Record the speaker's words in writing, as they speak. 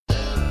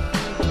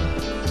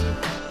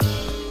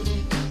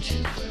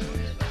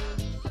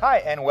Hi,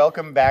 and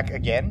welcome back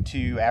again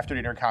to After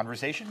Dinner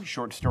Conversation,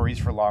 short stories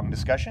for long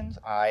discussions.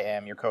 I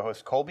am your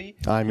co-host, Colby.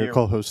 I'm your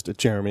co-host,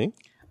 Jeremy.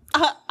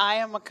 I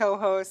am a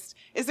co-host.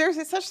 Is there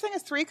such thing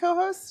as three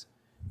co-hosts?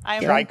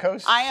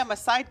 Tri-coast? I am a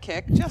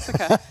sidekick,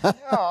 Jessica.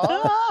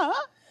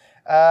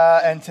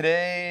 And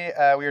today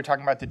we are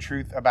talking about the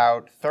truth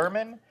about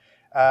Thurman.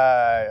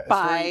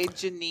 By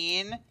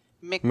Janine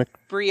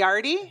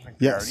McBriarty.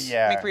 Yes.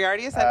 Yeah.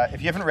 McBriarty, is that? If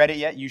you haven't read it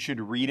yet, you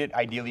should read it,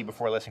 ideally,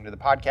 before listening to the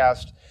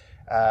podcast.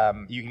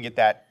 You can get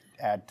that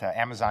at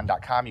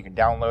Amazon.com. You can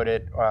download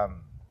it.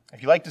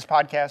 If you like this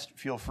podcast,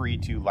 feel free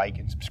to like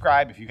and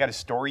subscribe. If you've got a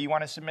story you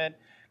want to submit,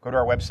 go to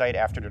our website,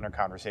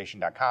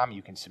 afterdinnerconversation.com.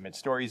 You can submit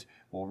stories.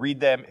 We'll read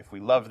them. If we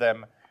love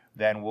them,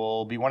 then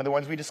we'll be one of the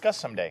ones we discuss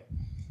someday.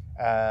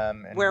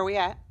 Where are we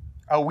at?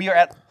 Oh, we are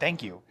at,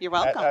 thank you. You're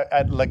welcome.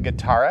 At La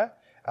Guitarra,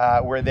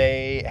 where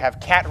they have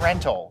cat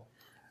rental.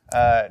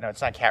 No,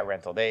 it's not cat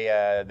rental. They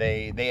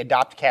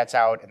adopt cats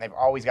out, and they've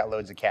always got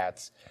loads of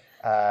cats.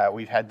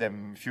 We've had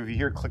them, if you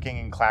hear clicking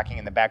and clacking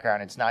in the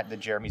background, it's not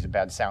that Jeremy's a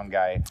bad sound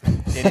guy.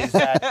 It is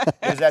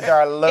that there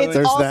are loads.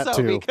 There's also that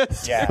too.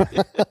 Yeah.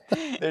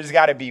 There's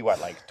got to be,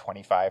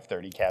 25,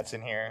 30 cats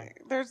in here?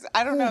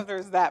 I don't know if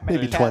there's that many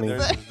Maybe cats. 20.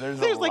 There's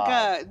There's a like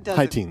lot. a dozen.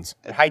 High teens.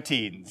 High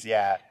teens,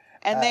 yeah.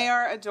 And they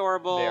are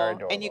adorable. They are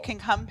adorable. And you can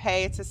come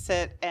pay to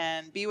sit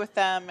and be with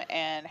them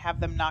and have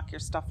them knock your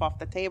stuff off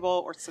the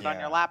table or sit on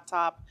your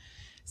laptop.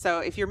 So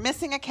if you're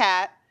missing a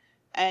cat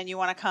and you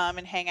want to come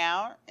and hang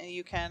out,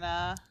 you can...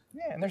 Yeah,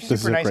 and they're This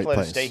is super a nice great to let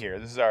us place. stay here.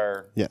 This is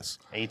our Yes.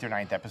 8th or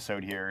 9th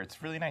episode here.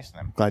 It's really nice of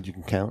them. Glad you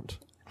can count.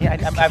 Yeah,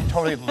 I'm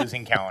totally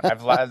losing count. I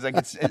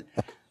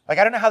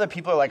don't know how the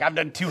people are like, I've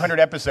done 200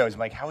 episodes. I'm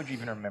like, how would you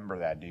even remember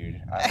that, dude?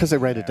 Because they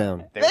write it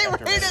down. They They would have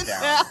to write it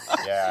down.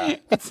 Yeah.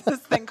 It's this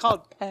thing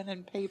called pen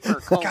and paper,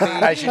 Colby.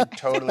 God, I should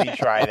totally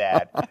try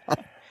that.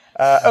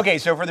 Okay,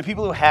 so for the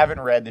people who haven't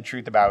read The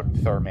Truth About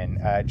Thurman,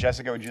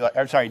 Jessica, would you like...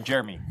 I'm sorry,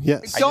 Jeremy.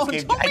 Yes. Don't I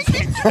make just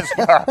gave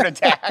Jessica a heart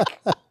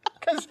attack.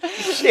 Because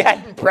she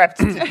hadn't prepped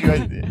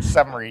to do a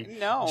summary.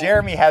 No.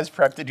 Jeremy has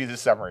prepped to do the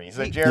summary.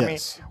 So, Jeremy...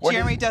 Yes.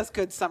 Jeremy does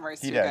good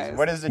summaries, He you does. guys.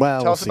 What is it? Well,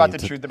 Tell we'll us about see.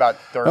 The Truth About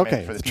Thurman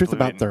Okay, for the The people Truth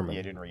About who Thurman.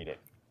 didn't read it.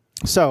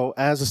 So,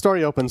 as the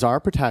story opens, our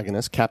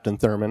protagonist, Captain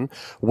Thurman,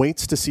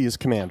 waits to see his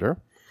commander.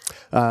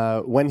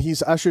 When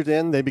he's ushered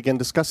in, they begin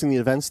discussing the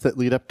events that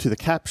led up to the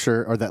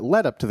capture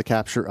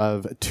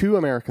of 2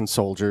 American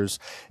soldiers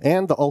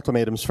and the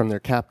ultimatums from their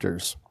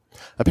captors.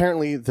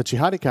 Apparently, the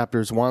jihadi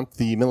captors want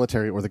the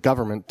military or the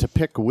government to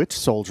pick which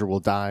soldier will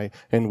die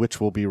and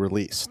which will be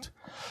released.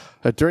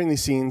 During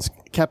these scenes,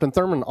 Captain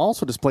Thurman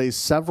also displays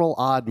several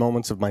odd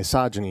moments of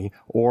misogyny,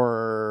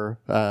 or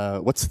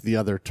what's the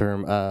other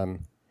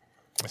term?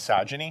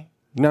 Misogyny?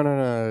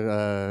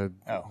 No.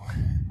 Oh.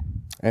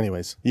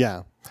 Anyways,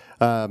 yeah.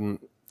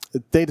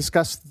 They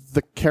discuss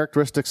the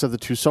characteristics of the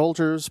 2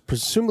 soldiers,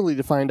 presumably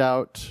to find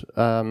out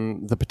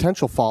the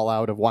potential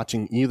fallout of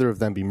watching either of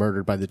them be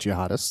murdered by the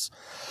jihadists.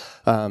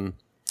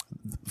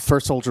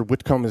 First soldier,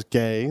 Whitcomb, is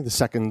gay. The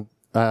second,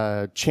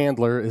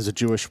 Chandler, is a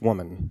Jewish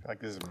woman. I feel like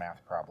this is a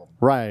math problem.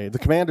 Right. The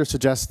commander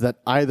suggests that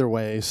either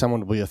way,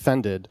 someone will be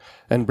offended,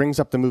 and brings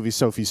up the movie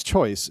Sophie's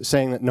Choice,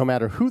 saying that no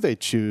matter who they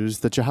choose,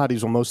 the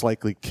jihadis will most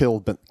likely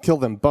kill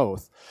them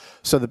both.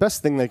 So the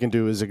best thing they can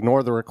do is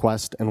ignore the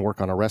request and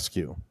work on a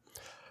rescue.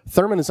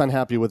 Thurman is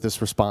unhappy with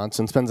this response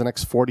and spends the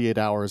next 48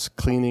 hours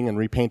cleaning and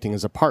repainting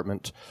his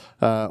apartment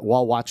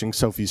while watching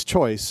Sophie's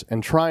Choice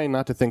and trying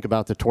not to think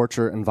about the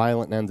torture and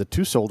violent end the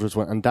 2 soldiers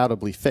will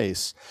undoubtedly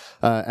face,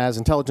 as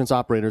intelligence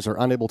operators are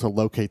unable to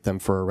locate them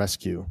for a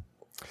rescue.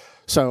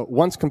 So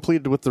once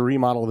completed with the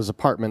remodel of his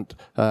apartment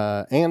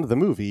and the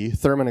movie,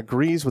 Thurman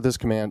agrees with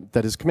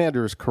that his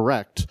commander is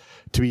correct.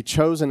 To be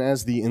chosen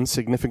as the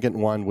insignificant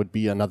one would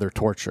be another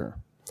torture.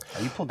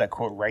 Oh, you pulled that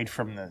quote right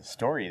from the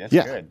story. That's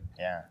Yeah. good.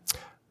 Yeah.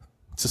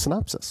 It's a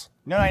synopsis.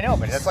 No, I know,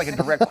 but that's like a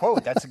direct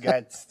quote.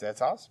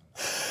 That's awesome.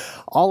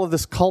 All of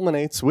this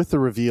culminates with the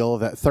reveal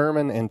that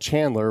Thurman and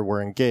Chandler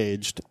were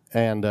engaged,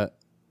 and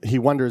he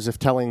wonders if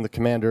telling the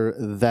commander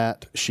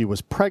that she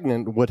was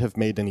pregnant would have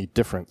made any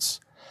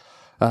difference.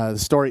 The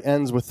story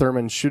ends with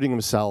Thurman shooting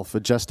himself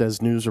just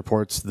as news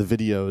reports the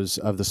videos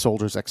of the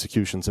soldiers'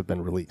 executions have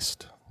been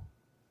released.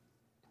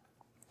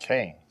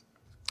 Okay.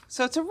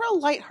 So it's a real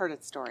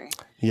lighthearted story,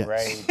 Yes.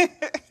 Right.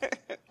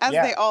 as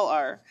Yeah. they all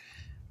are.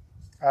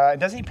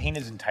 Doesn't he paint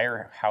his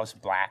entire house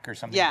black or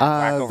something? Yeah.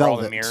 Black over all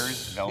the Velvet.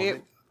 mirrors?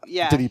 Velvet?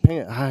 Yeah. Did he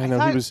paint? I know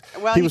he was.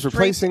 Well, he was draped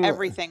replacing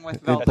everything with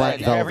with velvet. black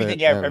velvet.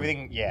 Everything, and-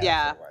 everything, yeah.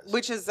 Yeah, that's what it was.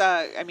 which is,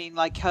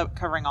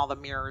 covering all the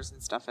mirrors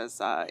and stuff is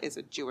a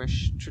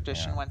Jewish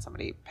tradition when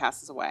somebody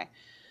passes away.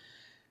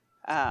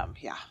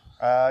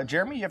 Yeah.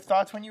 Jeremy, you have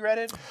thoughts when you read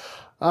it?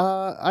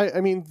 I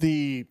mean,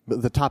 the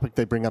topic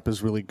they bring up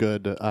is really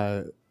good.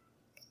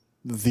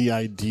 The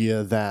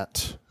idea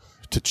that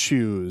to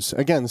choose,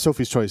 again,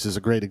 Sophie's Choice is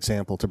a great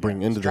example to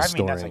bring into the Drive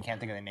me nuts. I story. can't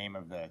think of the name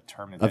of the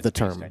term. Of the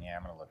term. Yeah,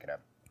 I'm going to look it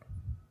up.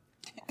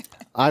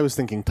 I was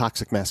thinking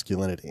toxic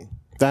masculinity.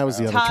 That was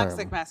the other term.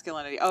 Toxic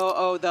masculinity.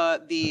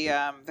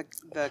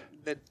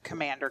 The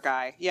commander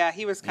guy. Yeah,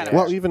 he was kind of.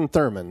 Well, even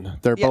Thurman,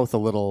 they're both a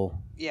little.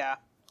 Yeah.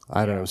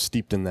 I don't know,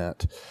 steeped in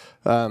that.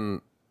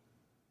 I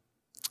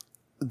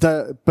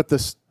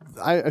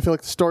feel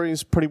like the story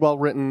is pretty well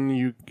written.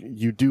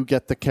 You do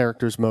get the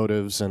characters'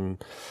 motives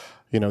and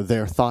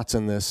their thoughts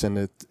in this, and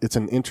it's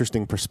an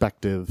interesting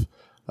perspective.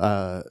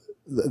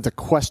 The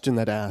question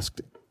that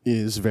asked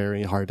is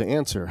very hard to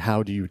answer.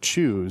 How do you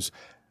choose?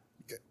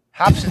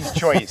 Hobson's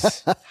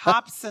choice.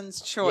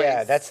 Hobson's choice.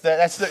 Yeah, that's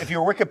the. If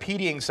you're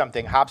Wikipediaing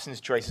something,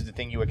 Hobson's choice is the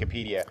thing you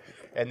Wikipedia,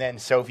 and then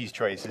Sophie's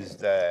choice is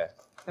the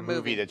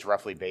movie that's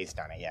roughly based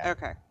on it. Yeah.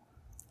 Okay.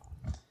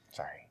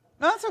 Sorry.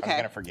 No, that's okay. I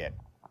was gonna forget.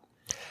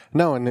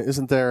 No, and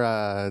isn't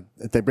there?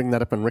 They bring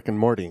that up in Rick and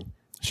Morty.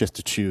 She has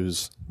to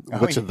choose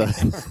which of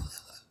the.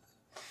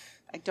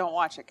 I don't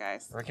watch it,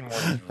 guys. Rick and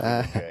Morty is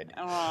really good.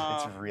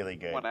 It's really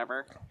good.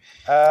 Whatever.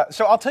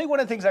 So I'll tell you one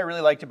of the things I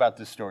really liked about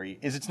this story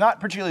is it's not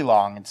particularly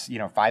long. It's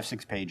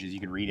 5-6 pages. You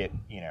can read it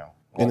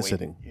in a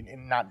sitting.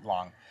 Not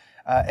long.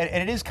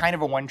 And it is kind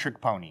of a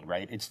one-trick pony,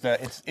 right? It's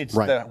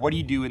Right. the what do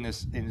you do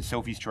in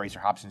Sophie's Choice or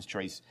Hobson's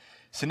Choice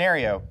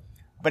scenario,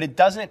 but it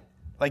doesn't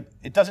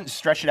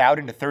stretch it out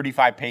into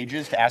 35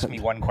 pages to ask me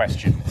one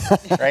question,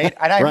 right?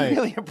 And I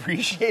really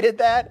appreciated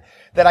that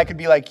I could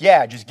be like,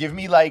 yeah, just give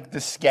me like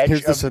the sketch.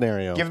 Here's the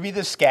scenario. Give me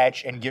the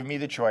sketch and give me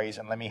the choice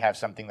and let me have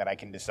something that I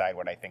can decide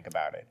what I think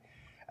about it.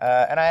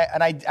 And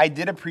I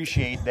did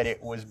appreciate that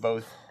it was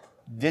both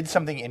did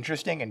something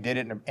interesting and did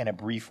it in a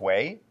brief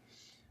way.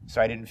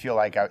 So I didn't feel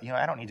like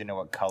I don't need to know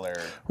what color.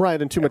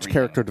 Right, and too much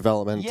character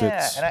development.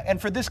 Yeah, and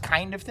for this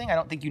kind of thing, I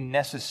don't think you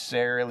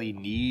necessarily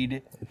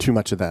need too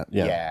much of that.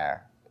 Yeah. Yeah.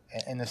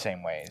 In the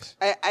same ways.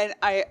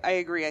 I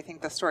agree. I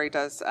think the story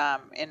does,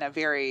 in a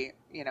very,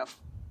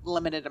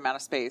 limited amount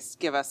of space,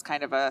 give us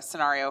kind of a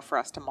scenario for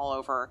us to mull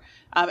over.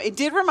 It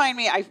did remind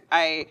me,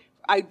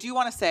 I do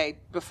want to say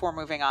before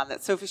moving on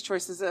that Sophie's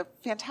Choice is a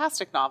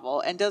fantastic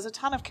novel and does a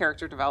ton of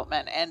character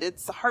development, and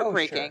it's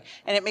heartbreaking,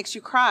 and it makes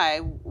you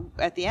cry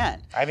at the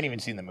end. I haven't even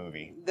seen the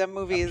movie. The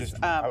movie is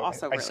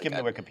also really good. I skimmed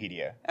the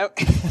Wikipedia. Oh.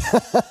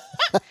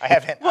 I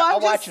haven't. I'll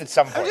watch it at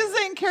some point. I'm just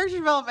saying character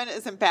development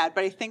isn't bad,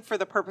 but I think for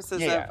the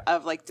purposes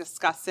of like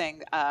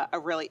discussing a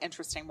really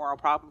interesting moral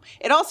problem,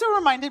 it also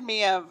reminded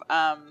me of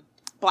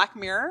Black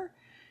Mirror,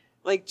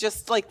 like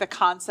just like the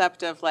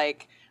concept of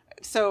like.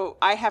 So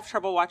I have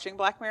trouble watching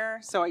Black Mirror,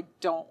 so I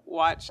don't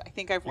watch. I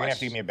think I've watched. You're gonna have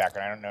to give me a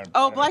background. I don't know.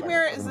 Oh, Black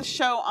Mirror is a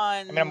show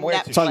on. I mean, I'm aware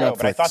Netflix. it's a show,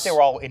 but I thought they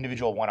were all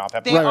individual one-off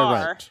episodes. They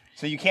are. Right.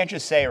 So you can't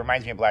just say it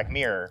reminds me of Black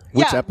Mirror.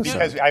 Which episode?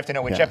 Because I have to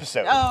know which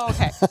episode. Oh,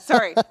 okay.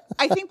 Sorry.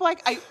 I think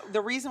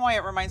the reason why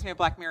it reminds me of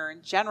Black Mirror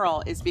in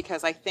general is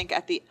because I think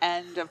at the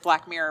end of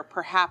Black Mirror,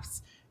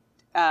 perhaps.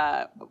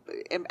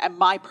 And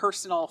my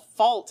personal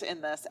fault in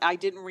this, I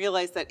didn't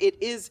realize that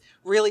it is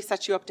really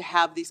sets you up to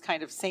have these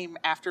kind of same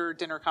after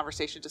dinner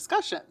conversation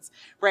discussions,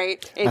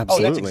 right?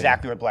 Absolutely. That's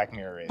exactly what Black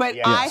Mirror is.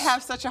 But I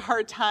have such a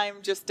hard time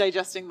just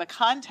digesting the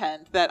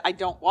content that I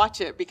don't watch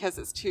it because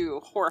it's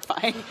too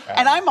horrifying.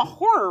 And I'm a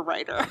horror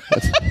writer.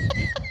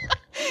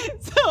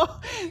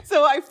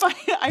 So I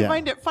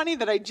find it funny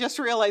that I just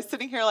realized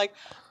sitting here like,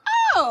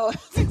 oh,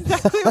 that's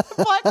exactly what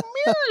Black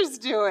Mirror's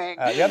doing.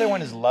 The other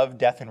one is Love,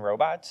 Death, and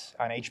Robots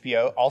on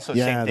HBO. Also,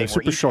 same thing,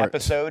 where each short.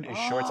 episode is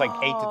short. It's like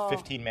 8 to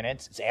 15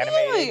 minutes. It's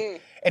animated.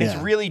 Really? And it's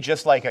really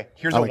just like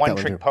here's a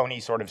one-trick one pony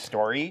sort of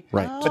story.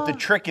 Right. But the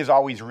trick is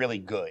always really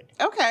good.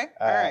 Okay.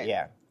 All right.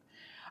 Yeah.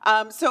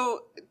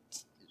 So,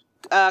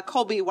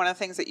 Colby, one of the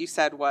things that you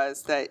said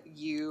was that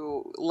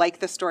you like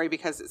the story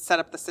because it set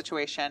up the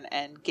situation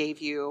and gave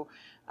you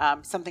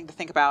something to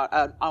think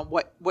about on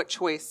what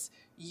choice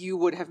you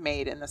would have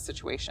made in this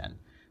situation.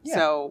 Yeah.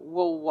 So,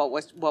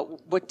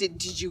 what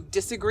did you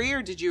disagree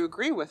or did you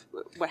agree with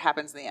what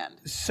happens in the end?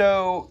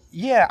 So,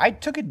 I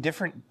took a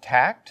different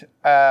tact.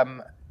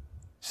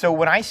 So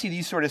when I see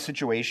these sort of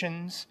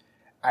situations,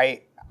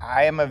 I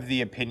am of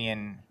the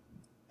opinion,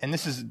 and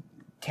this is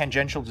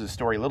tangential to the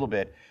story a little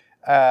bit,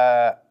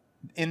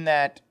 in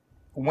that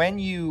when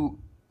you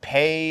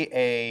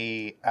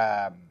pay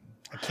a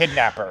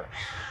kidnapper,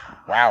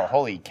 wow,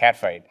 holy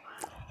catfight.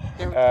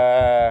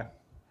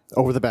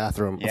 Over the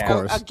bathroom, of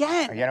course.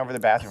 Again over the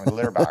bathroom with the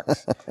litter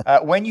box.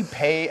 When you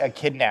pay a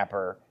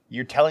kidnapper,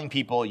 you're telling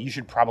people you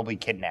should probably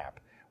kidnap.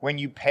 When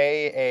you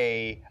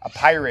pay a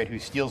pirate who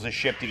steals a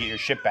ship to get your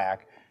ship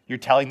back, you're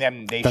telling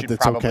them they should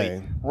probably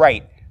okay.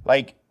 Right.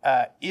 Like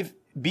if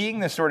being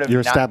the sort of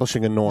you're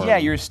establishing a norm. Yeah,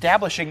 you're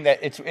establishing that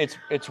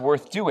it's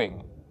worth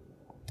doing.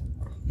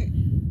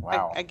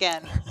 Wow.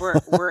 Again,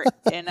 we're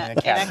in a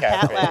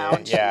cat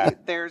lounge. Yeah.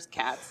 There's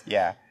cats.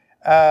 Yeah.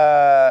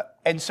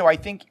 And so I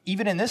think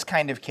even in this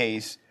kind of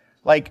case,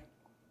 like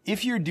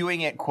if you're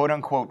doing it quote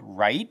unquote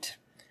right,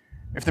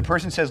 if the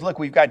person says, look,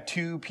 we've got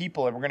 2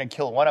 people and we're going to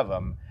kill one of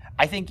them,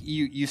 I think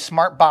you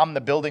smart bomb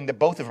the building that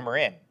both of them are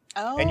in.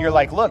 Oh, and you're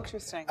like, look,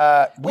 interesting.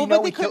 But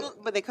they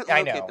couldn't I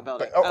locate know, the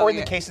building. Or in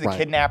the case of the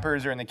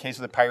kidnappers or in the case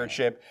of the pirate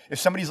ship, if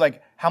somebody's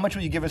like, how much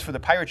will you give us for the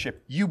pirate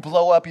ship? You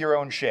blow up your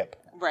own ship.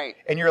 Right.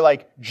 And you're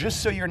like,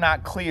 just so you're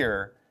not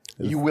clear,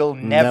 you will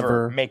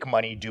never make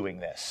money doing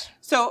this.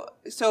 So,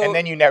 and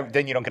then you don't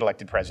get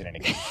elected president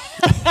again.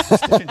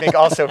 Just to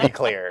also be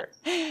clear,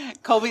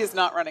 Colby is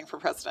not running for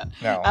president.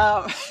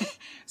 No.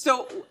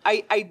 So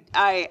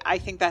I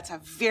think that's a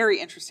very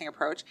interesting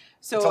approach.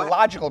 So it's a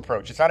logical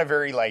approach. It's not a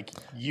very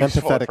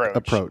useful empathetic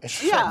approach.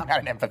 It's not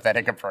an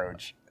empathetic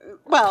approach.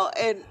 Well,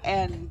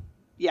 and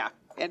yeah.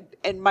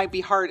 And might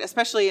be hard,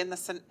 especially in the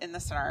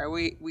scenario.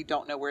 We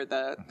don't know where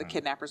the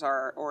kidnappers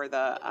are or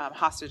the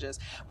hostages.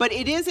 But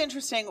it is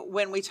interesting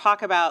when we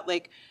talk about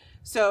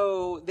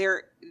so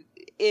there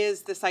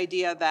is this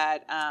idea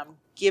that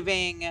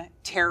giving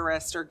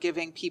terrorists or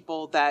giving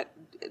people that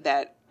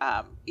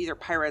either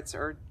pirates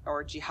or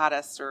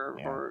jihadists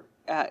or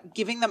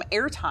giving them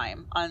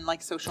airtime on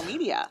social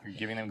media. You're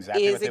giving them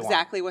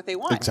exactly what they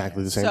want.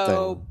 Exactly the same thing.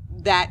 So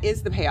that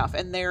is the payoff.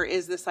 And there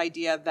is this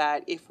idea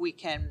that if we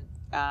can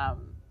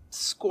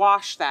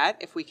squash that,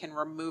 if we can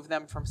remove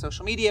them from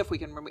social media, if we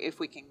can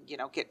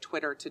get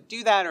Twitter to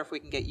do that, or if we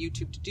can get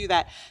YouTube to do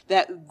that,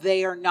 that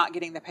they are not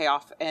getting the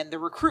payoff and the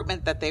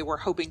recruitment that they were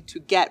hoping to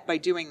get by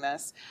doing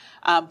this.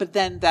 But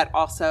then that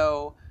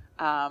also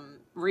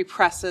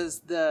represses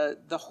the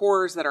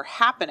horrors that are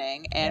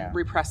happening and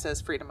represses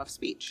freedom of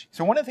speech.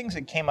 So one of the things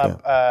that came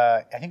up,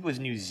 I think it was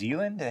New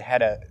Zealand, that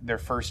had their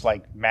first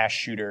mass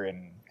shooter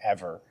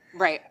ever.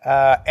 Right.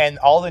 And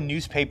all the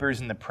newspapers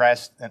and the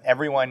press and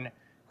everyone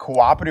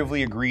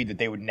cooperatively agreed that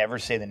they would never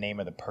say the name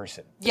of the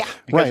person. Yeah.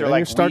 Because right, and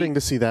you're starting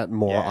to see that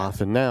more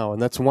often now.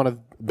 And that's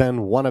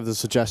been one of the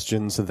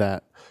suggestions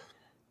that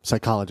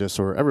psychologists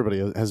or everybody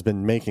has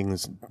been making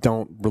is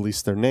don't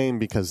release their name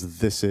because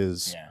this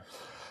is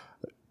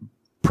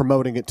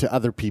promoting it to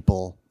other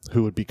people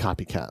who would be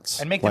copycats.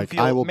 And make them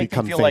feel, I will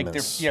become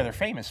famous. They're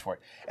famous for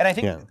it. And I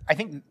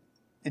think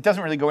it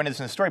doesn't really go into this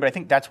in the story, but I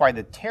think that's why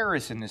the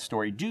terrorists in this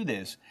story do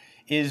this,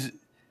 is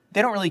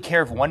they don't really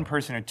care if one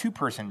person or two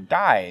person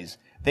dies.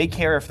 They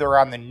care if they're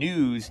on the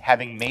news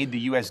having made the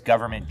U.S.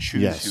 government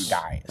choose who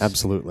dies.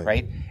 Absolutely.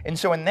 Right? And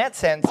so in that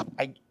sense,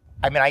 I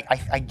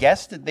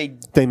guess that they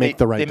make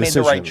the right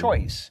decision. Made the right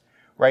choice.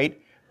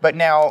 Right? But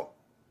now,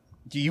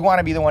 do you want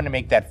to be the one to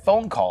make that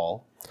phone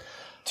call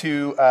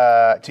to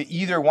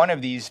either one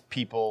of these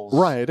people's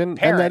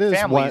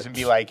families and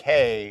be like,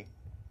 hey,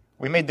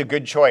 we made the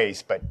good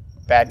choice, but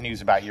bad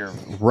news about your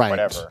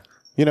whatever.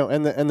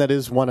 And that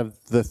is one of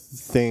the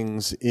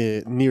things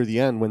near the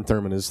end when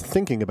Thurman is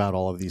thinking about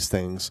all of these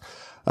things.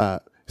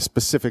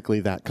 Specifically,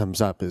 that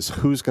comes up is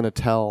who's going to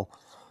tell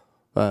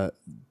the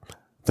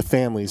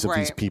families of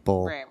these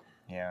people. Right.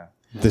 Yeah.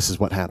 This is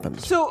what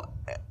happened. So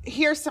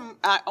here's some.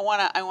 I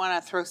want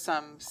to throw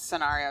some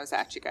scenarios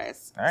at you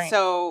guys. All right.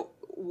 So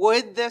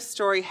would this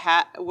story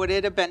would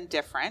it have been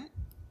different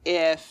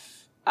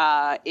if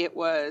it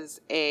was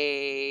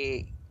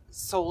a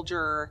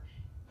soldier?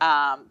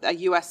 A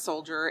U.S.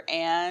 soldier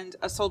and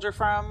a soldier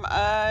from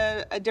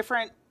a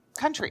different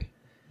country?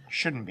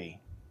 Shouldn't be.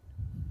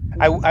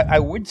 I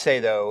would say,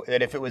 though,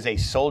 that if it was a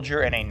soldier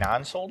and a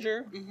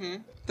non-soldier... Mm-hmm.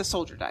 The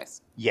soldier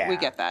dies. Yeah. We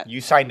get that.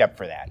 You signed up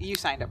for that. You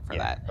signed up for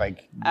that.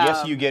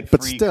 Yes, you get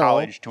free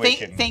college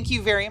tuition. Thank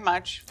you very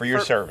much for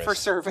your service. For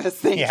service.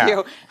 Thank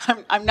you.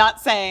 I'm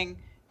not saying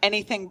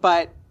anything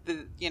but,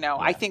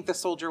 I think the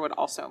soldier would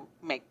also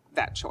make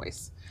that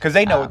choice. Because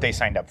they know what they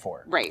signed up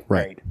for. Right.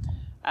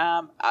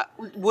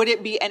 Would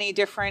it be any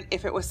different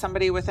if it was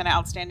somebody with an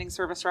outstanding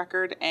service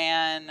record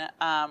and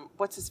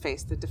what's his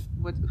face?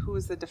 Who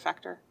is the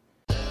defector?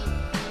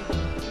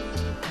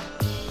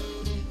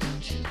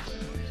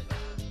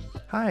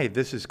 Hi,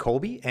 this is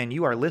Colby, and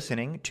you are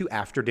listening to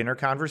After Dinner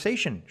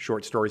Conversation,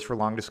 short stories for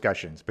long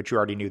discussions. But you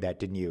already knew that,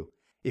 didn't you?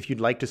 If you'd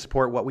like to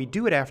support what we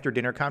do at After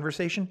Dinner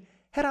Conversation,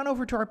 head on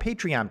over to our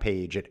Patreon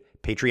page at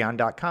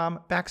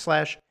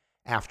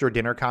patreon.com/After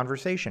Dinner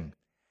Conversation.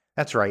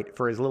 That's right.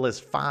 For as little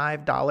as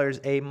 $5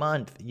 a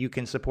month, you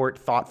can support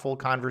thoughtful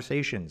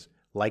conversations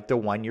like the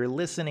one you're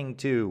listening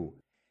to.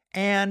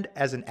 And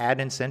as an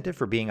ad incentive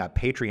for being a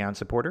Patreon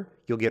supporter,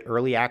 you'll get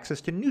early access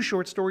to new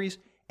short stories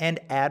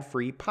and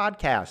ad-free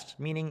podcasts,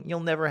 meaning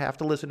you'll never have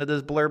to listen to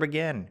this blurb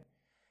again.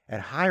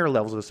 At higher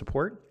levels of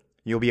support,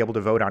 you'll be able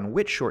to vote on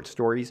which short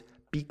stories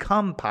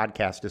become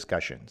podcast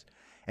discussions.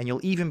 And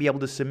you'll even be able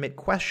to submit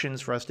questions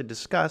for us to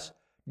discuss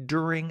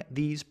during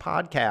these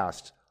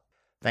podcasts.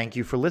 Thank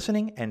you for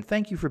listening, and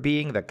thank you for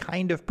being the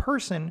kind of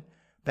person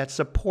that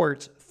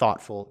supports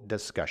thoughtful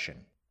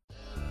discussion.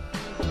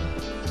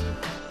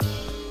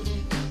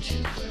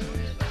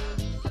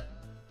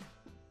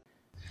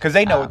 Because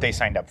they know what they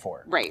signed up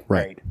for. Right.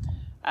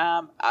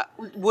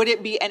 Would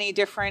it be any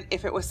different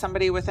if it was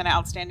somebody with an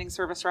outstanding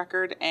service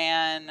record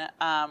and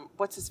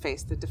what's his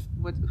face?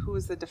 Who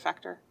is the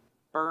defector?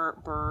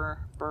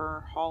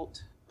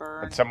 Burholt.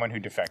 It's someone who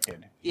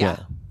defected. Yeah.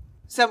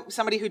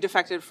 Somebody who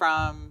defected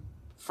from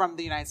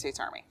the United States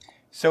Army.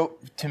 So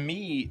to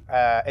me,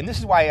 and this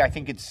is why I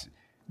think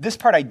this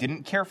part I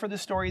didn't care for the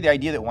story. The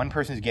idea that one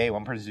person is gay,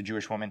 one person is a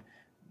Jewish woman.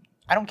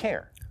 I don't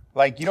care.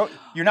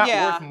 You're not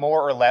worth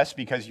more or less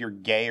because you're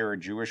gay or a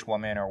Jewish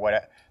woman or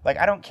what.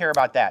 I don't care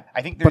about that.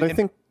 I think.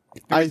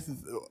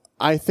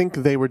 I think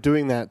they were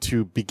doing that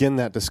to begin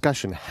that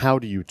discussion. How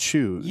do you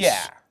choose?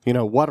 Yeah.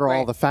 What are all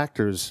Right. the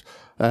factors?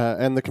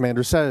 And the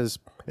commander says,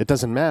 it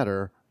doesn't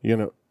matter,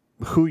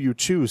 who you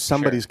choose,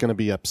 somebody's going to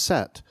be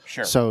upset.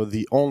 Sure. So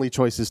the only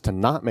choice is to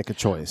not make a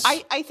choice.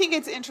 I think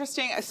it's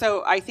interesting.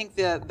 So I think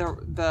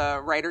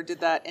the writer did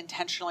that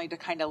intentionally to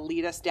kind of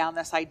lead us down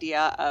this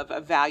idea of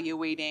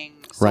evaluating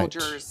Right.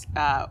 soldiers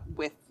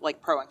with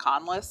like pro and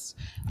con lists.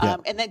 Yeah.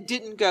 And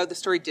the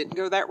story didn't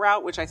go that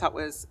route, which I thought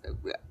was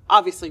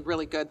obviously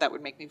really good. That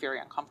would make me very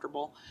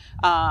uncomfortable.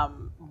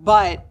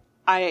 But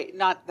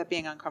not that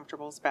being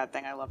uncomfortable is a bad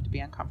thing. I love to be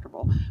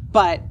uncomfortable,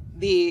 but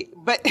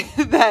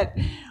that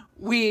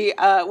we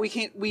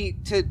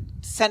to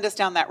send us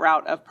down that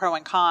route of pro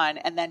and con,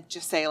 and then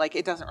just say like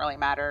it doesn't really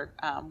matter.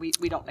 We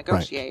don't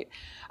negotiate.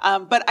 Right.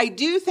 But I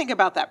do think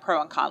about that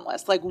pro and con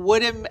list. Like,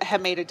 would it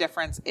have made a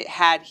difference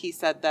had he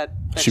said that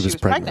she was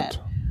pregnant?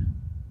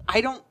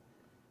 I don't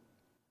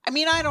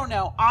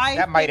know.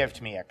 That might have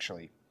to me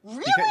actually.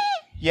 Really?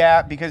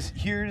 Because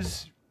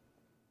here's.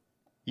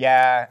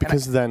 Yeah.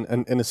 Because then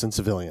an innocent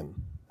civilian.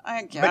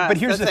 I guess. But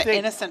here's that's the thing.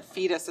 An innocent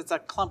fetus. It's a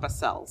clump of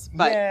cells.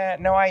 But yeah,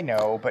 no, I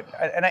know, but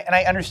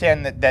I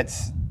understand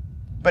that's,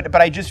 but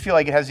I just feel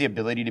like it has the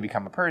ability to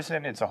become a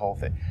person. It's a whole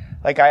thing.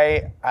 Like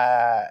I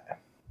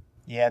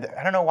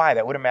don't know why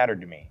that would have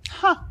mattered to me.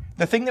 Huh.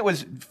 The thing that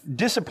was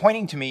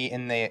disappointing to me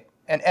and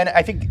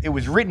I think it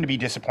was written to be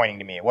disappointing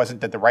to me. It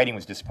wasn't that the writing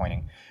was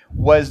disappointing.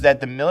 Was that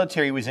the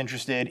military was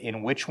interested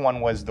in which one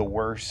was the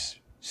worst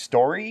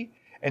story,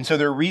 and so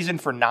their reason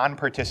for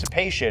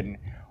non-participation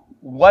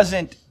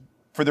wasn't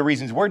for the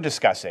reasons we're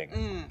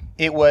discussing.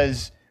 It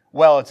was,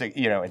 well, it's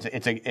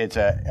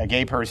a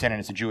gay person and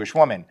it's a Jewish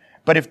woman.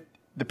 But if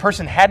the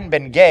person hadn't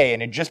been gay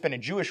and had just been a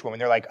Jewish woman,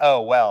 they're like,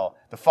 oh well,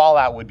 the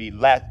fallout would be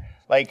less.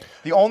 Like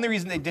the only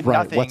reason they did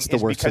nothing is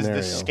because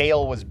the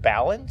scale was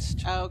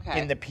balanced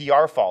in the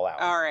PR fallout.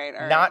 All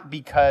right. Not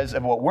because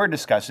of what we're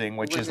discussing,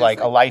 which is like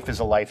a life is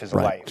a life is a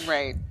life.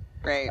 Right.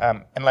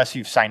 Unless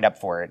you've signed up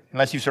for it,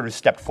 unless you've sort of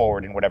stepped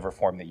forward in whatever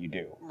form that you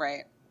do.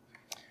 Right.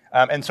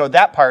 And so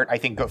that part, I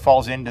think,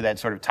 falls into that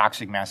sort of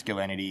toxic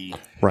masculinity.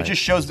 Right. It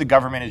just shows the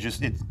government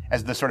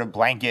as the sort of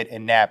blanket,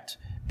 inept,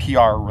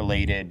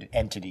 PR-related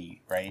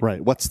entity, right?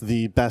 Right. What's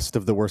the best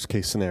of the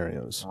worst-case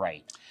scenarios?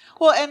 Right.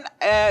 Well, and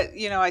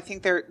I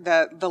think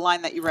the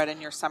line that you read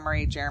in your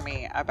summary,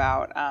 Jeremy,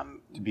 about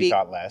to be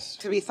thought less.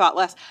 To be thought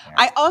less. Yeah.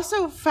 I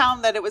also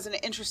found that it was an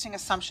interesting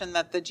assumption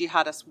that the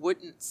jihadists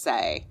wouldn't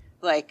say,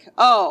 like,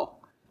 "Oh,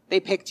 they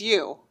picked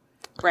you,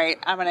 right?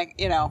 I'm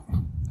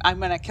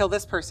gonna kill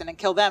this person and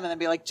kill them," and then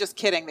be like, "Just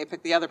kidding, they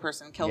picked the other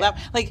person and kill them."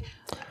 Like,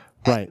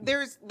 right?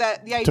 There's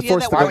the idea to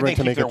force that the government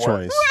to make a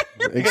choice.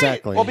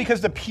 Exactly. Well,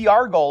 because the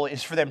PR goal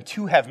is for them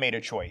to have made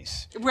a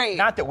choice, right?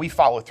 Not that we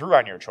follow through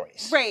on your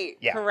choice, right?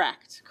 Yeah.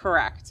 Correct.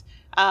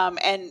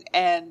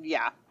 And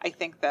yeah, I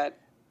think that.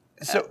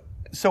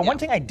 So one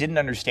thing I didn't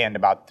understand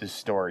about this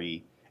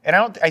story, and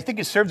I think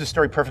it serves the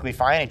story perfectly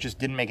fine. It just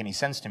didn't make any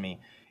sense to me.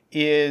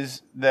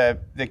 Is the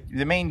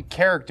main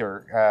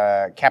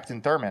character,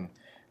 Captain Thurman,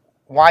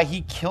 why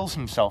he kills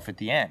himself at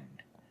the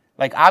end?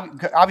 Like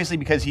obviously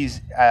because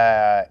he's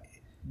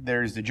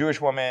there's the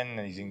Jewish woman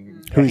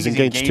and who he's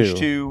engaged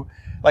to.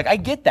 Like I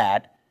get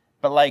that,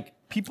 but like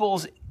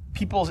people's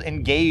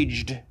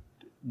engaged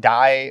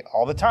die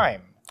all the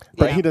time.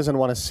 But he doesn't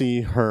want to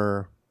see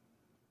her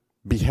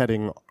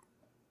beheading.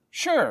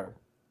 Sure.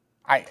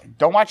 I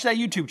don't watch that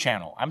YouTube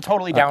channel. I'm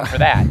totally down for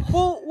that.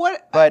 Well,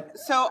 what? But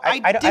so I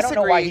disagree. don't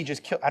know why he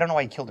just killed. I don't know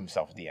why he killed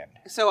himself at the end.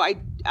 So I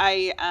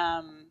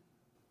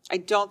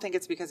don't think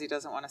it's because he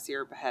doesn't want to see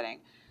her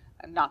beheading.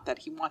 Not that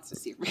he wants to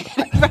see her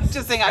beheading. I'm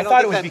just saying I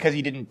thought it was because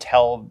he didn't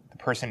tell the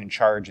person in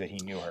charge that he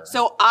knew her.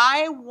 So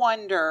I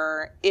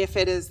wonder if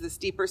it is this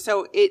deeper.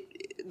 So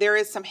there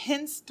is some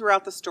hints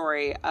throughout the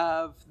story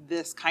of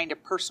this kind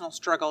of personal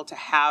struggle to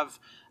have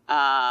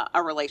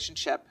a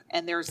relationship,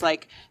 and there's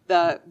like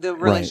the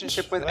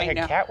relationship with like I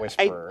know a cat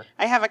whisperer.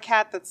 I have a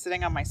cat that's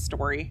sitting on my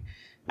story.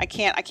 I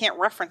can't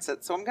reference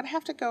it, so I'm gonna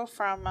have to go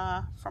from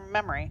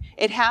memory.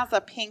 It has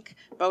a pink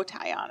bow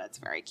tie on. It's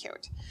very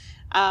cute.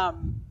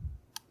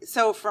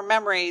 So from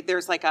memory,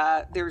 there's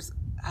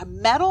a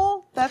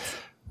medal that's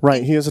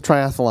right. He has a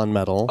triathlon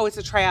medal. Oh, it's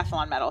a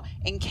triathlon medal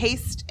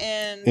encased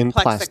in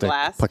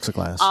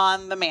plexiglass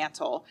on the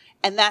mantle,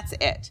 and that's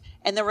it.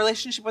 And the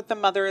relationship with the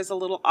mother is a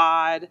little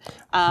odd.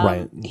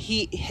 Right.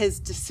 His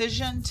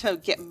decision to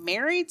get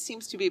married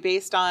seems to be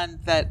based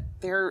on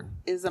that there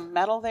is a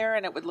medal there,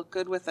 and it would look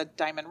good with a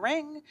diamond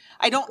ring.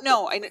 I don't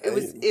know.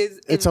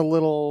 It's a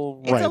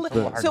little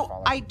right.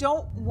 So I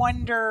don't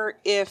wonder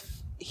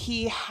if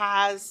he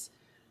has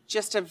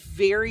just a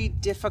very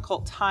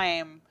difficult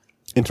time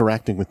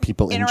interacting with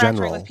people in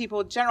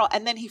general.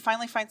 And then he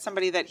finally finds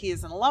somebody that he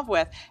is in love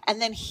with,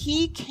 and then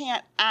he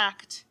can't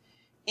act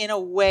in a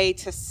way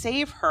to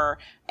save her,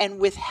 and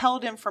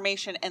withheld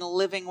information and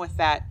living with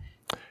that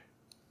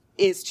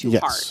is too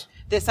hard.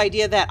 This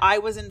idea that I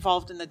was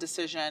involved in the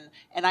decision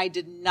and I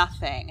did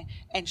nothing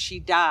and she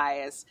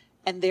dies,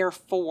 and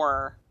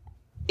therefore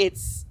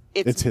it's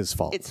his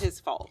fault. It's his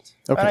fault.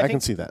 Okay, I can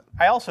see that.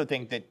 I also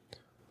think that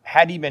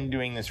had he been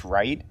doing this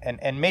right,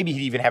 and maybe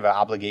he'd even have an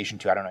obligation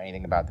to, I don't know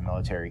anything about the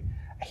military,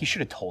 he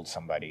should have told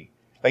somebody.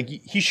 Like,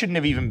 he shouldn't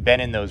have even been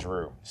in those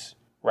rooms,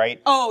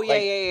 right? Oh,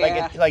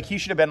 yeah. Like, he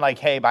should have been like,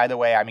 hey, by the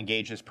way, I'm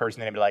engaged this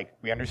person. And they'd be like,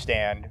 we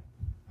understand.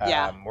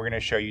 Yeah. We're going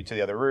to show you to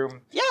the other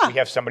room. Yeah. We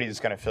have somebody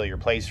that's going to fill your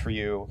place for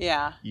you.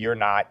 Yeah.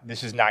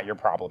 This is not your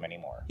problem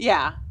anymore.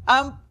 Yeah.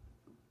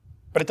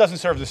 But it doesn't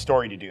serve the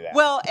story to do that.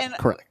 Well, and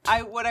Correct.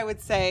 what I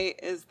would say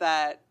is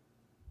that,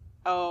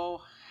 how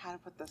to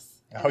put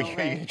this?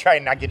 You try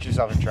and not get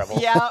yourself in trouble.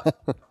 Yeah.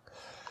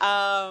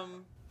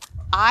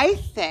 I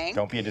think.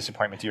 Don't be a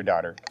disappointment to your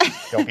daughter.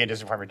 Don't be a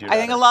disappointment to your I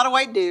daughter. think a lot of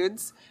white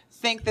dudes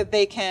think that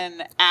they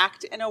can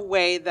act in a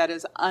way that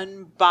is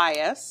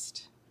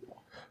unbiased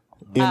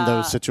In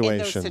those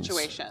situations.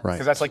 Right.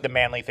 Because that's like the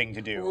manly thing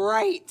to do.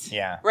 Right.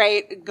 Yeah.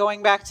 Right.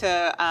 Going back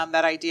to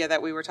that idea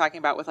that we were talking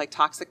about with like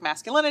toxic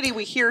masculinity,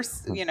 we hear,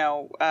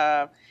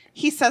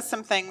 he says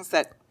some things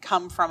that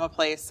come from a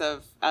place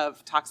of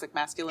toxic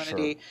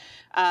masculinity.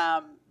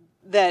 Sure.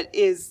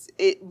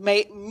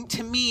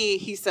 To me,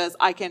 he says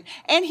I can,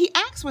 and he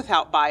acts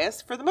without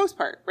bias for the most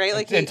part, right?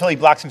 Like until he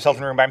blocks himself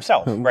in a room by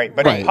himself, right?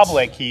 But in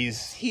public,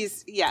 he's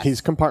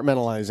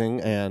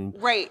compartmentalizing and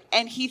right,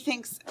 and he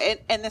thinks,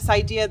 and this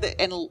idea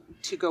that, and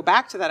to go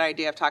back to that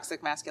idea of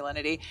toxic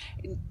masculinity,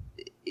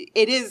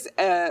 it is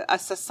a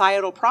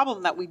societal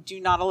problem that we do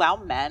not allow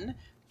men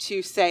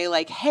to say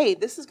like, hey,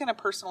 this is going to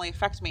personally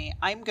affect me.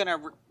 I'm going to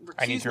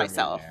recuse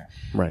myself.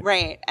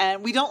 Right.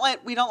 And we don't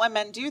let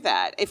men do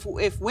that. If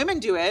women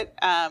do it,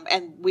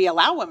 and we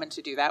allow women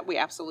to do that, we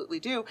absolutely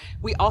do.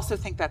 We also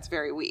think that's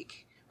very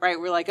weak. Right.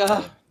 We're like,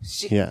 oh,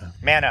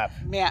 man up.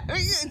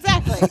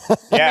 Exactly.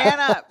 Man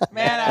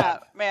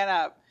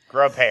up.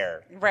 Grow a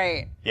pair.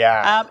 Right.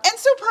 Yeah. And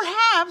so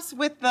perhaps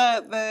with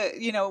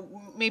the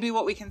maybe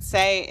what we can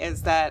say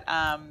is that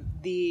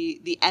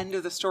the end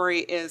of the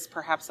story is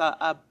perhaps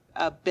a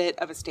bit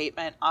of a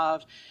statement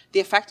of the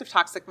effect of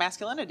toxic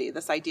masculinity,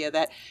 this idea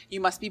that you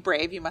must be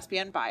brave, you must be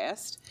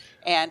unbiased,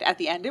 and at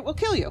the end it will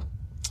kill you.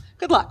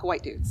 Good luck,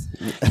 white dudes.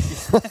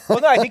 Well,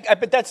 no, I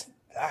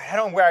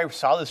don't know where I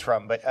saw this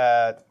from, but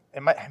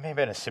it may have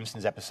been a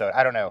Simpsons episode.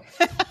 I don't know.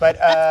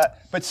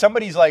 But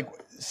somebody's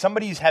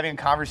having a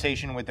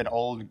conversation with an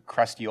old,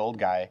 crusty old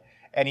guy,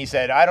 and he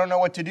said, I don't know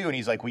what to do. And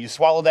he's like, well, you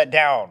swallow that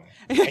down.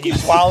 And you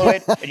swallow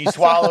it, and you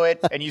swallow it,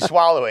 and you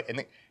swallow it.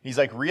 And he's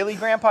like, really,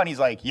 Grandpa? And he's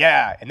like,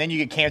 yeah. And then you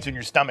get cancer in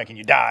your stomach, and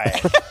you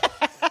die.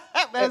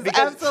 That's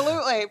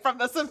absolutely from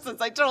The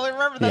Simpsons. I totally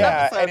remember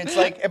that episode. And it's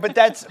like, but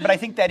I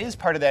think that is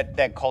part of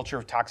that culture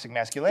of toxic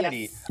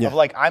masculinity. Yes. Of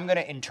like, I'm going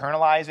to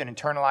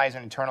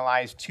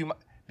internalize too much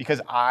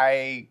because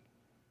I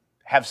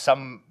have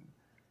some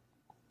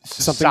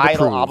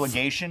societal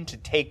obligation to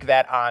take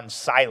that on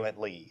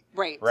silently.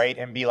 Right.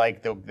 And be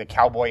like the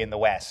cowboy in the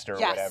West or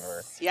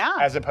whatever. Yeah.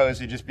 As opposed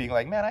to just being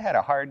like, man, I had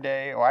a hard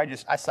day, or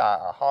I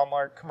saw a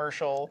Hallmark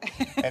commercial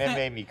and it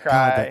made me cry.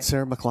 God, that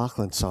Sarah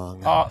McLachlan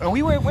song.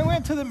 We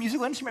went to the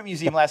Musical Instrument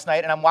Museum last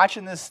night, and I'm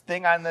watching this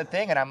thing on the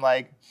thing, and I'm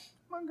like,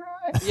 I'm gonna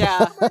cry. Yeah.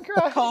 I'm gonna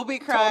cry. Colby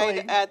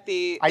cried at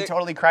the... I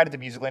totally cried at the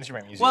Musical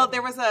Instrument Museum. Well,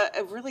 there was a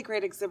really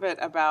great exhibit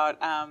about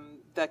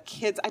the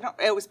kids.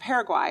 It was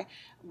Paraguay,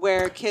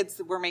 where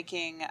kids were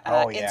making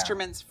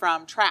instruments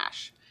from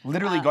trash.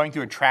 Literally going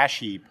through a trash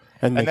heap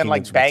and then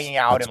like instruments. banging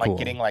out That's and like cool.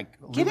 getting like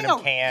Getting aluminum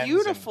a cans.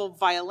 beautiful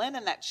violin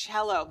and that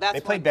cello.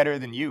 They played better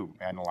than you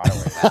in a lot of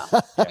ways.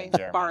 I mean,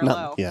 bar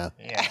low. Yeah.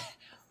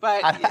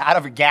 But out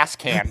of a gas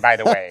can, by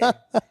the way.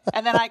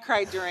 And then I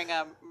cried during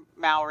a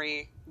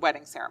Maori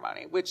wedding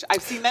ceremony, which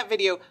I've seen that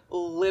video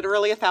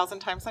literally 1,000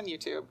 times on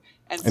YouTube,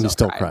 and you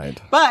still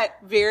cried. But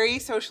very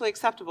socially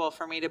acceptable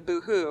for me to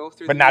boo-hoo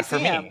through the not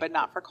museum, for me. but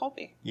not for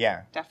Colby.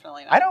 Yeah,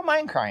 definitely not. I don't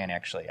mind crying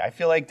actually. I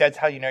feel like that's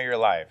how you know you're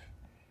alive.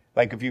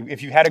 Like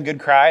if you had a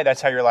good cry,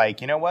 that's how you're like,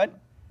 you know what?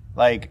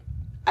 Like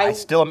I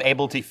still am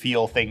able to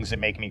feel things that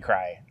make me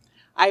cry.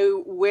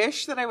 I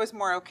wish that I was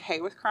more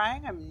okay with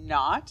crying. I'm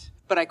not,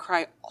 but I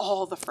cry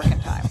all the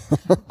freaking time.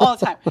 All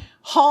the time.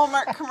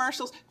 Hallmark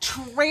commercials,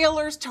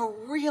 trailers to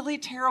really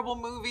terrible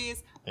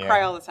movies. Yeah.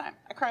 Cry all the time.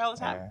 I cry all the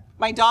time. Yeah.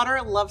 My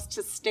daughter loves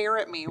to stare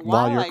at me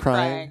while you're I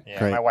crying? cry. Yeah,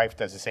 Great. my wife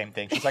does the same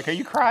thing. She's like, "Are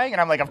you crying?"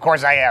 And I'm like, "Of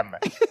course I am.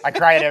 I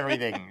cry at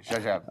everything."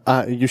 Shut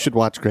up. You should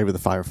watch Grave of the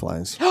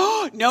Fireflies.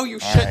 No, you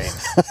shouldn't.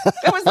 Right.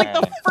 That was like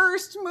the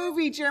first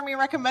movie Jeremy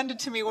recommended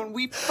to me when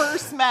we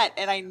first met,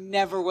 and I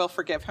never will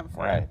forgive him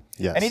for it.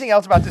 Yes. Anything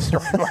else about this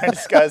story you want to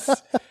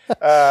discuss?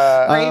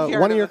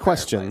 Graveyard one of of your the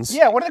questions.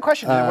 Yeah, what are the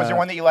questions? Was there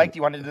one that you liked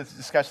you wanted to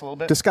discuss a little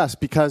bit? Discuss,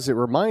 because it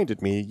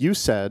reminded me, you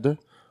said...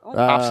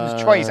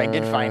 Hobson's Choice, I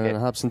did find it.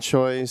 Hobson's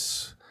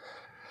Choice.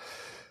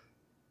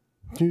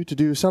 To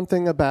do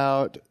something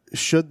about,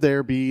 should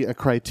there be a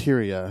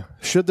criteria?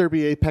 Should there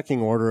be a pecking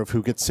order of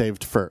who gets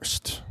saved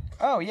first?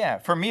 Oh, yeah.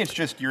 For me, it's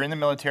just you're in the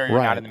military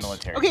or not in the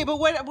military. Okay, but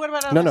what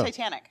about on the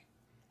Titanic?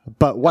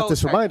 But what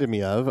this sorry. reminded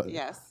me of,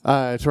 Yes.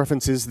 its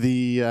reference is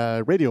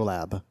the Radio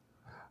Lab.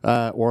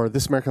 or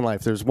This American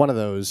Life. There's one of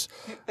those.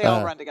 They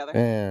all run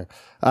together.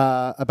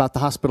 About the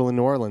hospital in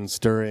New Orleans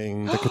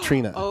during the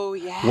Katrina. Oh,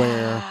 yeah.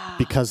 Where,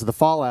 because of the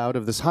fallout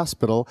of this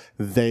hospital,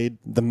 the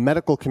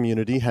medical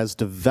community has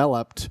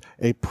developed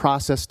a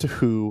process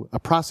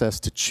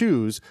to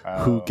choose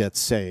who gets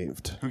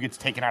saved. Who gets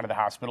taken out of the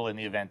hospital in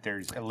the event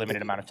there's a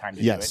limited amount of time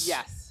to do Yes. it.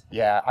 Yes.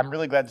 Yeah, I'm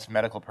really glad it's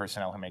medical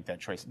personnel who make that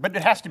choice. But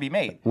it has to be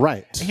made.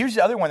 Right. Here's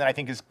the other one that I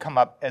think has come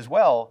up as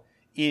well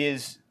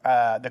is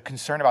the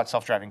concern about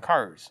self-driving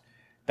cars.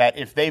 That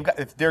if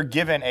they're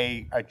given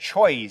a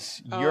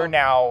choice, you're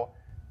now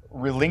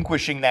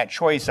relinquishing that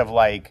choice of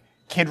like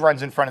kid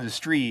runs in front of the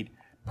street,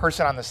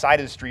 person on the side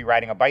of the street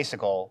riding a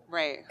bicycle.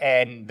 Right.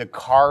 And the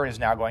car is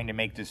now going to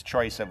make this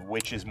choice of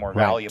which is more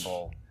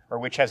valuable or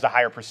which has the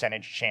higher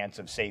percentage chance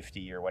of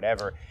safety or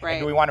whatever. Right.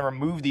 And do we want to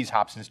remove these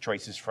Hobson's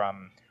choices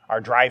from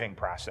our driving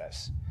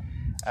process?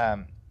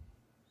 I'm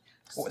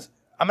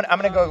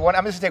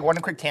gonna take one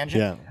quick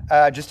tangent,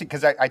 just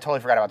because I totally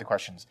forgot about the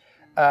questions.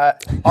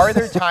 Are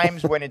there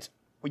times when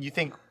you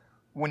think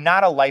when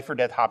not a life or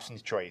death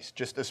Hobson's choice,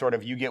 just the sort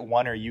of you get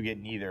one or you get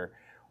neither,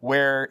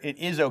 where it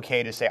is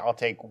okay to say I'll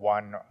take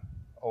one,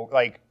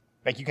 like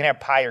you can have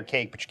pie or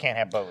cake, but you can't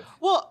have both.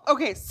 Well,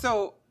 okay,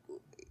 so.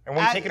 And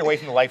when you take it away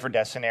from the life or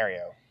death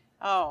scenario.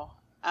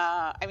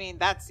 I mean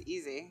that's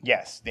easy.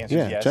 Yes, the answer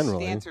is yes.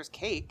 Generally. The answer is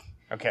cake.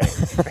 Okay.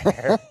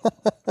 Fair.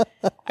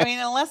 I mean,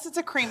 unless it's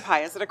a cream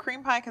pie. Is it a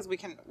cream pie? Because we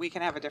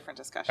can have a different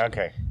discussion.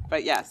 Okay.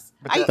 But yes.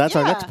 That's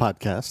our next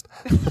podcast.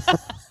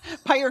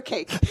 Pie or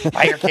cake.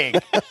 Pie or cake.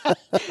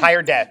 Pie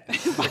or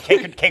death. Or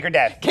cake or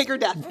death. Cake or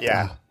death.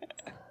 Yeah.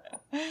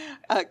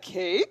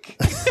 Cake.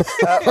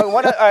 I'm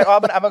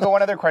gonna go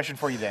one other question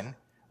for you then.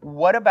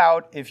 What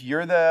about if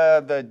you're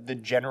the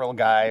general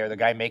guy or the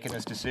guy making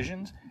those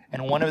decisions,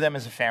 and one of them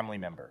is a family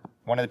member,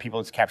 one of the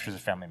people that captures a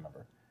family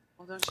member?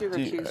 Well, don't you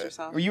recuse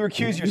yourself? You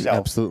recuse yourself. You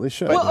absolutely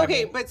should. Well,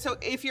 okay, but so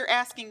if you're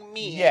asking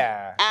me,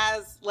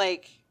 as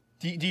like,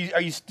 do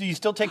you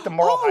still take the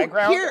moral high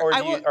ground,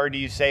 or do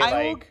you say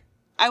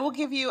I will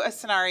give you a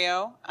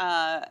scenario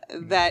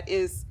that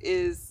is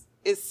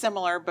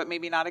similar, but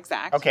maybe not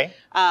exact. Okay.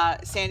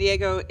 San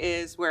Diego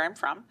is where I'm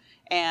from,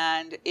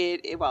 and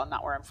well,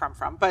 not where I'm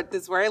from, but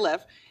this is where I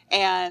live,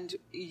 and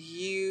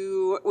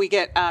we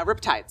get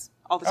riptides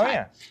all the time. Oh,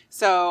 yeah.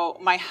 So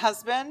my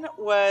husband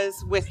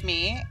was with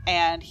me,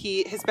 and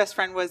his best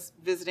friend was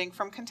visiting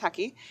from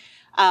Kentucky,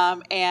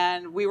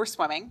 and we were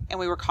swimming, and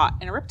we were caught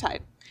in a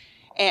riptide.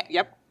 And,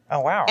 yep.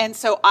 Oh, wow. And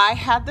so I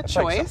had the That's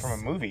choice. Like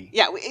something from a movie.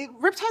 Yeah,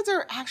 riptides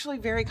are actually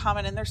very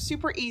common, and they're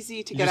super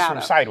easy to get out of.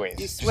 You swim sideways.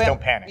 Just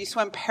don't panic. You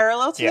swim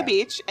parallel to the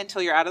beach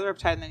until you're out of the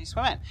riptide, and then you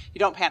swim in. You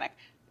don't panic.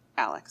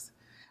 Alex.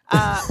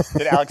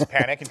 Did Alex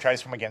panic and try to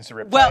swim against the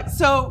riptide? Well,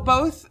 so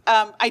both.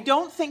 I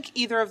don't think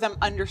either of them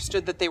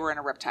understood that they were in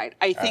a riptide.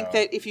 I think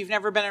that if you've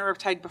never been in a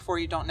riptide before,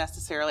 you don't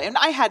necessarily. And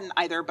I hadn't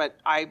either, but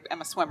I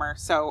am a swimmer,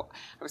 so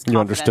I was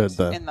confident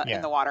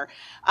in the water.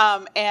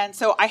 And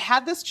so I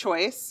had this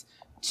choice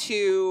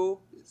to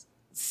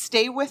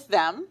stay with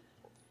them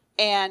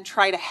and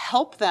try to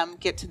help them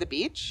get to the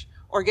beach,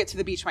 or get to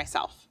the beach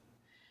myself.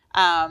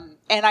 And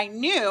I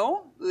knew,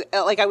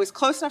 like, I was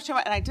close enough to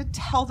it, and I did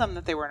tell them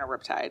that they were in a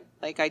riptide.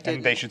 Like, I did.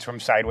 And they should swim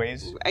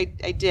sideways? I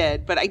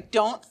did, but I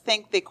don't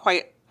think they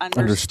quite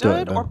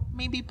understood or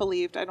maybe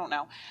believed. I don't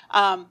know.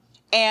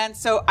 And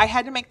so I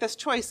had to make this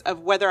choice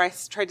of whether I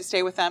tried to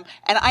stay with them,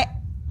 and I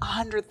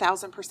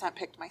 100,000%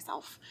 picked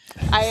myself.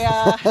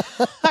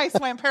 I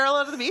swam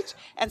parallel to the beach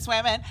and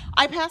swam in.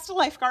 I passed a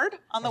lifeguard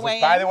on the way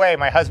in. By the way,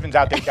 my husband's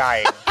out there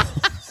dying.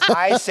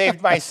 I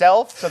saved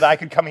myself so that I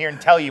could come here and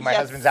tell you my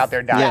husband's out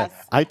there dying.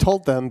 Yes. I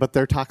told them, but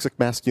their toxic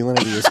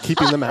masculinity is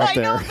keeping them out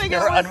there. They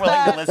were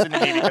unwilling to listen to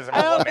me because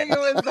I'm a woman. I don't think it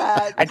was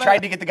that. I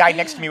tried to get the guy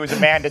next to me who was a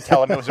man to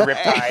tell him it was a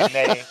riptide,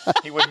 and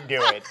he wouldn't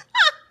do it.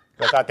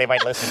 I thought they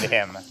might listen to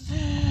him.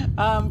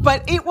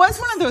 But it was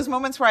one of those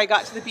moments where I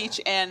got to the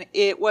beach, and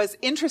it was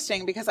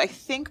interesting because I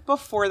think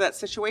before that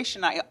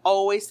situation, I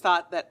always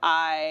thought that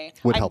I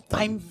would help them.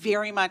 I'm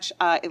very much,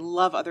 I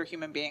love other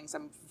human beings.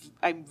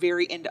 I'm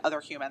very into other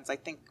humans. I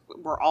think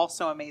we're all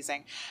so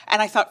amazing.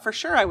 And I thought for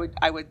sure I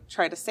would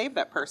try to save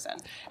that person.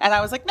 And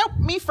I was like, nope,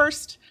 me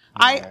first.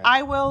 Yeah.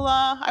 I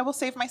will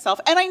save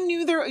myself. And I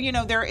knew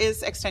there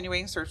is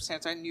extenuating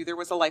circumstance. I knew there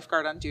was a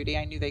lifeguard on duty.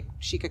 I knew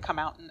she could come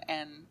out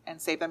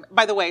and save them.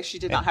 By the way, she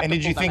did not have to pull them in.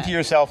 And did you think to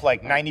yourself,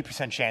 like,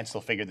 90% chance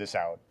they'll figure this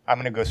out? I'm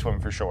going to go swim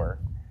for sure.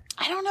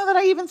 I don't know that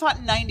I even thought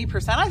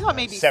 90%. I thought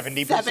maybe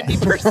 70%.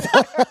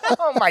 70%.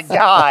 Oh, my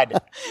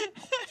God.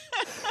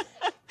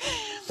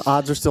 The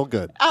odds are still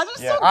good.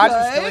 Odds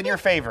are still in your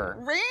favor.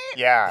 Right?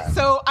 Yeah.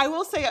 So I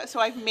will say,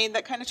 I've made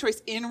that kind of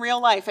choice in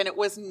real life, and it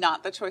was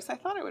not the choice I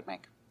thought I would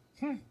make.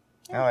 Oh,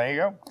 there you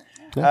go.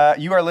 Yeah.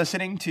 You are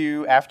listening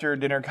to After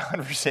Dinner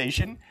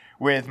Conversation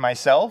with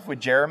myself, with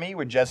Jeremy,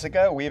 with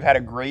Jessica. We've had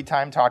a great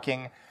time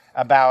talking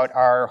about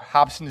our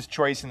Hobson's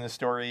choice in the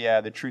story,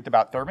 The Truth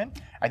About Thurman.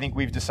 I think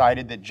we've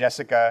decided that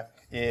Jessica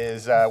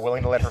is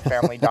willing to let her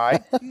family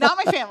die. Not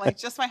my family,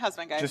 just my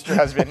husband, guys. Just your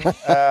husband.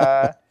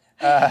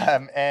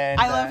 And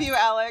I love you,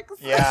 Alex.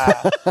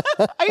 Yeah.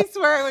 I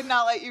swear I would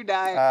not let you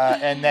die.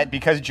 And that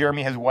because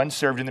Jeremy has once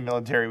served in the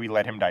military, we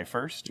let him die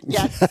first.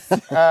 Yes.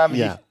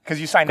 Yeah. Because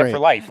you signed up Great. for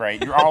life,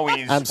 right? You're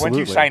always, once you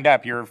Absolutely. signed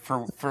up, you're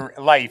for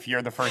life,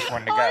 you're the first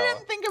one to Oh, go. I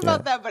didn't think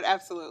about that, but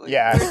absolutely.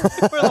 Yeah.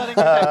 We're letting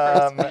you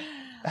die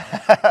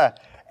first.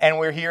 And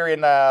we're here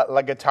in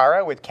La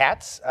Guitarra with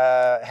Cats,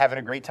 having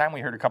a great time. We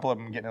heard a couple of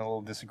them getting a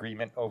little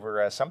disagreement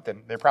over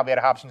something. They're probably at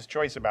a Hobson's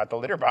choice about the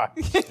litter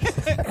box.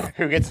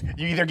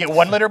 You either get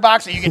one litter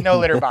box or you get no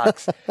litter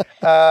box.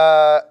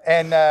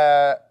 And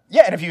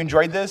if you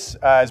enjoyed this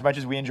as much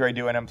as we enjoy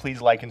doing them,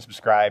 please like and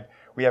subscribe.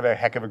 We have a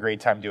heck of a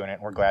great time doing it,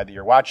 and we're glad that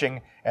you're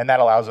watching, and that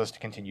allows us to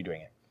continue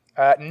doing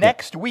it.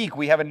 Next week,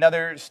 we have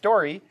another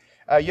story.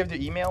 You have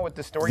the email with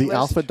the story The list?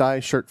 Alpha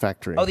Dye Shirt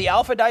Factory. Oh, the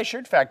Alpha Dye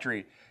Shirt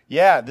Factory.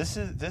 Yeah, this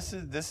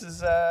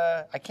is.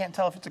 I can't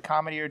tell if it's a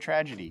comedy or a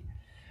tragedy.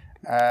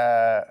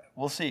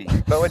 We'll see.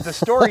 But what the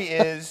story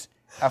is,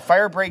 a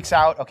fire breaks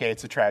out. Okay,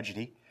 it's a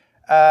tragedy.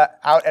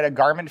 Out at a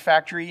garment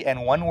factory,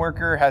 and one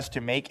worker has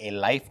to make a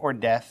life or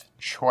death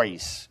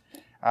choice.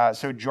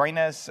 So join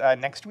us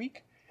next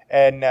week,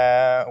 and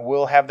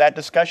we'll have that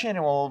discussion,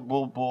 and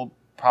we'll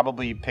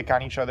probably pick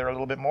on each other a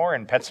little bit more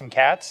and pet some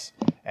cats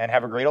and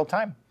have a great old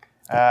time.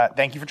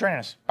 Thank you for joining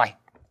us. Bye.